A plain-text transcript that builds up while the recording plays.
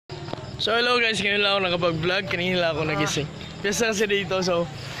So hello guys, ngayon lang ako nakapag-vlog, kanina lang ako nagising. Kasi kasi dito, so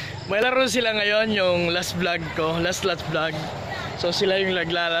may laro sila ngayon, yung last vlog ko, last vlog. So sila yung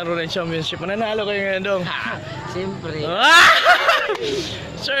naglalaro ng championship. Mananalo kayo ngayon dong? Siyempre.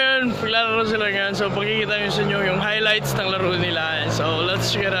 So yun, paglalaro sila ngayon. So pakikita nyo sa inyo yung highlights ng laro nila. So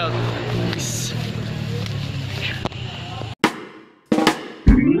let's check it out. Peace.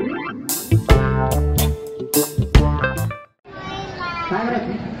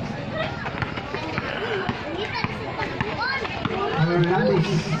 Fernandez,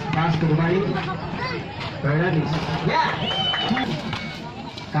 pass to Dubai. Fernandez, yeah.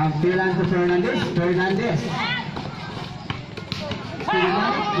 Kampilan to Fernandez. Fernandez.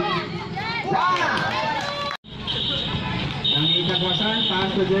 Yang ikakuasan,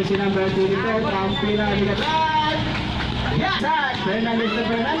 pass to jersey number 22. Kampilan di depan. Yeah. Fernandez to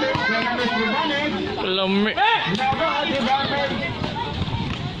Fernandez. Fernandez to Banek. Lami. Naga di Banek.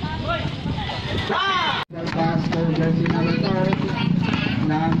 Pass to jersey number 4.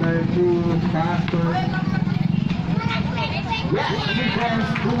 Number 2, Pastor. Yes, defense,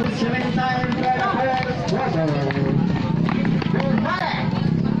 good swing time, water. Good back.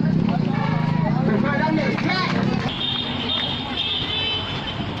 Fernandez, yes.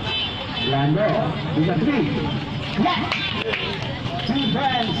 Lando, he's a 3. Yes.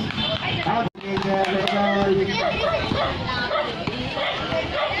 Defense. Out.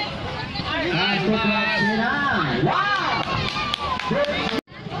 Wow.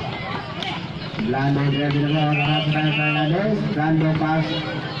 Blando driving the ball, Fernandez. Blando pass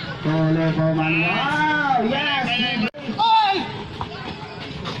to Lepo Manuel. Wow, yes!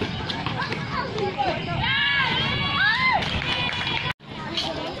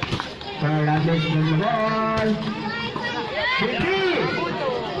 Fernandez with the ball.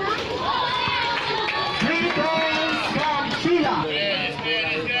 3 goals from Sheila.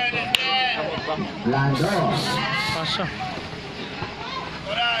 Blando. Pasok.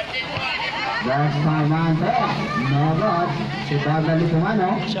 That's my man there. No good. Si Bagal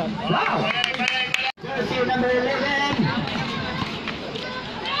Litumano. Wow! Jersey number 11.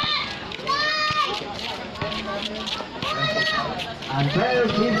 And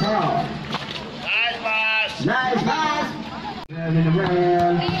first team foul. Nice pass. Nice pass. Grabbing the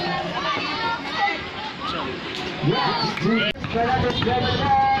ball. Yes. Fernandez grabbing the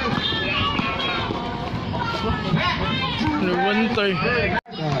ball. Nabantay.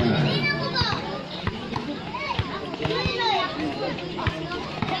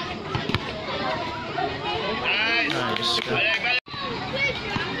 Nice.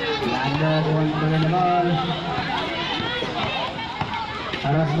 Lando control the ball.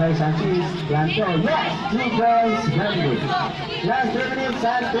 Arras by Sanchez. Blanco. Yes. 2 goals. Very good. Last 3 minutes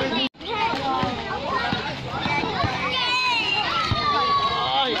and 20.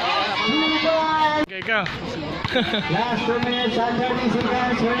 Okay ka. Last 2 minutes and 30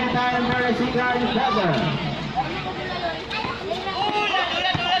 seconds. Winning time for the second quarter.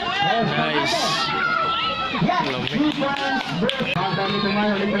 Nice. Yes, 2 points. Pagka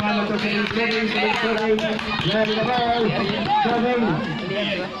Litumano to Sering. Ready the ball. Serving.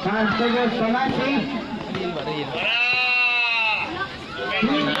 Constagos Pamasi.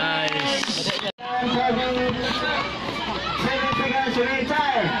 Nice. Serving. 7 seconds to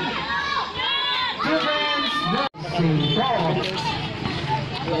retire. 2 points.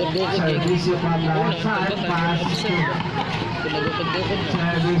 Servicio from the outside. Pass to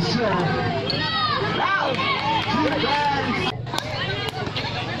Servicio. Wow! 2 points.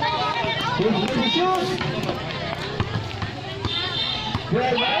 Shoot!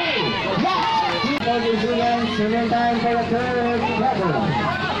 Well, yes! 2 seconds, 7 time for the third quarter.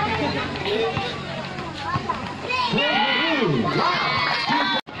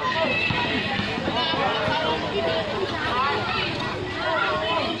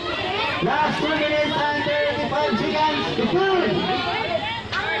 Last 2 minutes and 35 seconds to go.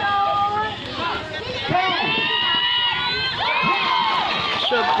 10.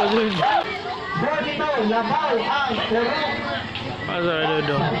 Shot pa din. 42, labaw ang puro. Pasok ito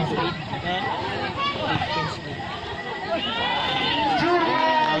dong. 2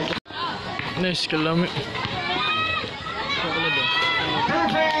 points. Nice, kalami. 2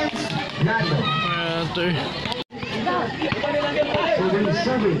 points. Lando. Ito eh.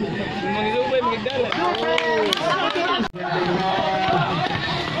 Serving. Magdubay, magdala. 2 points.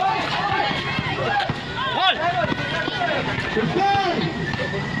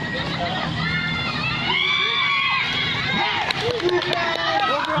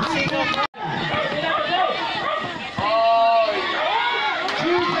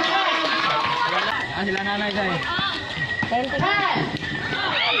 Sila nanay guys. 10.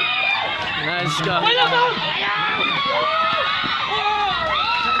 ka.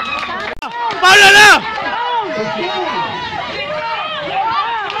 Paula na!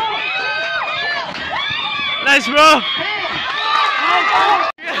 Nice, bro!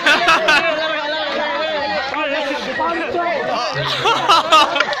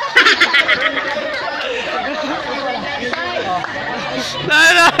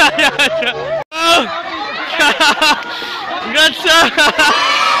 Congrats, sir!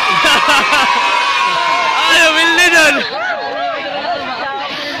 Ayaw, willi dun!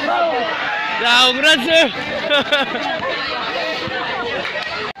 Congrats, sir!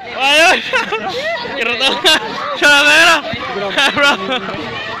 Ayun! Kirota ka! Siya na! Bro!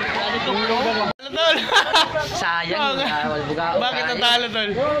 Tol! Sayang. Bakit natalo,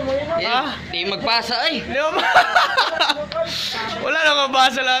 tol? Di magpasa ay. Wala na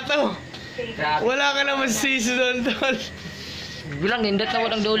mabasa lahat to. Wala ka na masisisi doon, tol. Bilang nindot na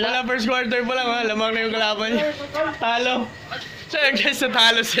walang dula. Wala first quarter pa lang, ha? Lamang na yung kalaban niya. Talo. So yun guys,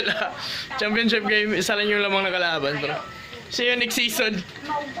 natalo sila. Championship game, isa lang yung lamang na kalaban, bro. See you next season.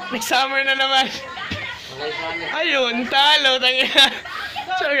 Next summer na naman. Ayun, talo. Tangina.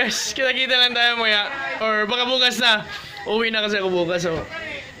 So guys, kita-kita lang tayo maya. Or baka bukas na. Uwi na kasi ako bukas, so.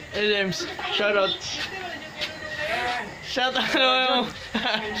 Hey James, shoutout. Shoutout.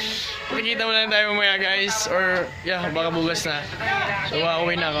 Kita mo lang tayo mamaya guys. Or yeah, baka bukas na. So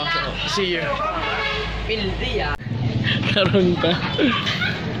uwi na ako. So, see you. Pildi ah. Karoon ka.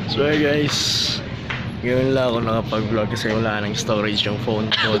 So hey guys, ngayon lang ako nakapag-vlog kasi wala nang storage yung phone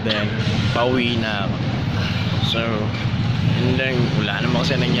ko. Then pauwi na ako. So and then wala naman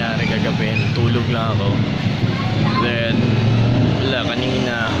kasi nangyari kagabi. Tulog lang ako. Then wala,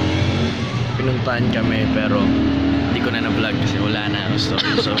 kanina pinuntahan kami pero hindi ko na na-vlog kasi wala na ako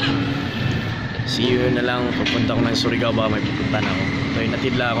story. So see you na lang. Pupunta ko ng Surigao, baka may pupuntahan ako. So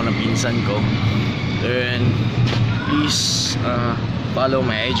natidla ako ng pinsan ko. Then please follow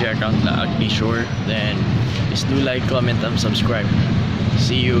my IG account, Sure. Then please do like, comment, and subscribe.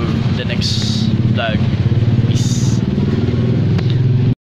 See you in the next vlog.